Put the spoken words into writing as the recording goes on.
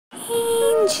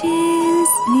angels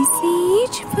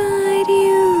message for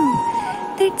you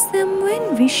that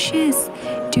someone wishes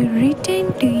to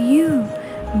return to you,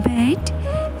 but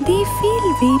they feel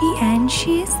very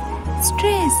anxious,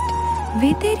 stressed,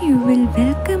 whether you will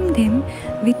welcome them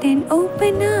with an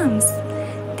open arms.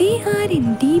 They are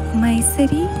in deep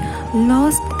misery,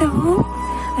 lost the hope,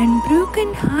 and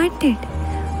broken-hearted,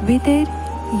 whether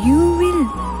you will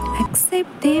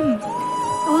accept them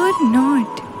or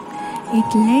not.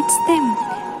 It leads them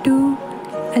to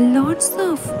lots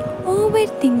of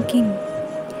overthinking,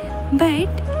 but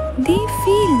they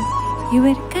feel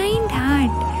your kind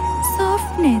heart,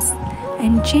 softness,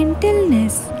 and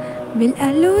gentleness will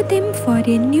allow them for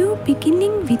a new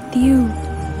beginning with you.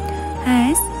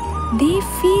 As they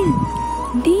feel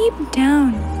deep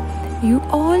down, you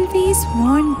always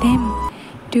want them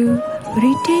to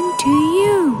return to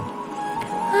you.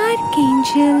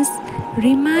 Archangels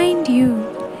remind you,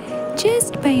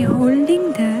 just by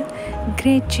holding the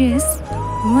grudges,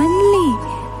 only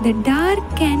the dark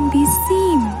can be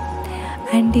seen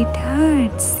and it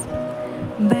hurts.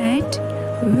 But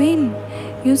when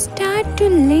you start to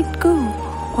let go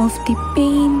of the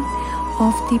pain,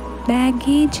 of the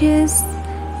baggages,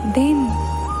 then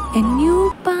a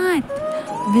new path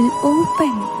will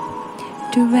open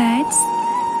towards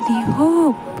the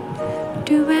hope,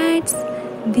 towards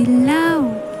the love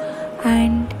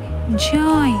and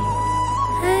joy.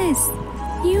 As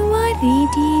you are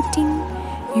radiating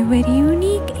your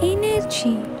unique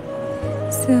energy,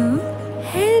 so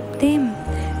help them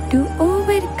to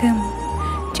overcome,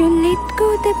 to let go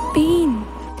the pain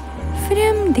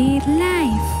from their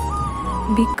life,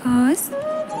 because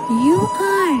you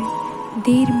are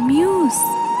their muse,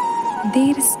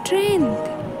 their strength,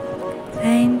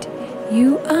 and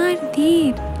you are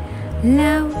their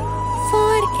love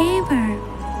forever.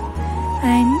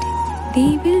 And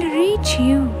they will reach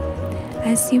you,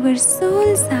 as your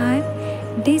souls are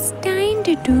destined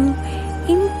to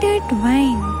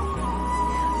intertwine,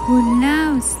 who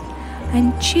loves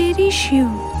and cherish you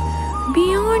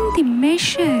beyond the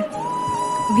measure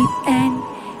with an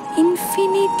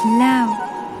infinite love.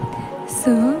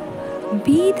 So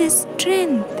be the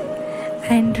strength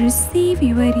and receive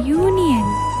your union.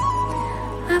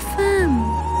 Affirm,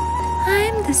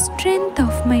 I am the strength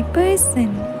of my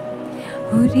person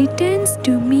who returns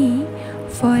to me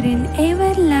for an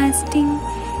everlasting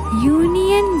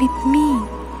union with me.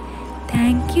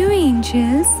 Thank you,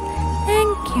 angels.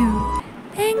 Thank you.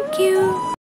 Thank you.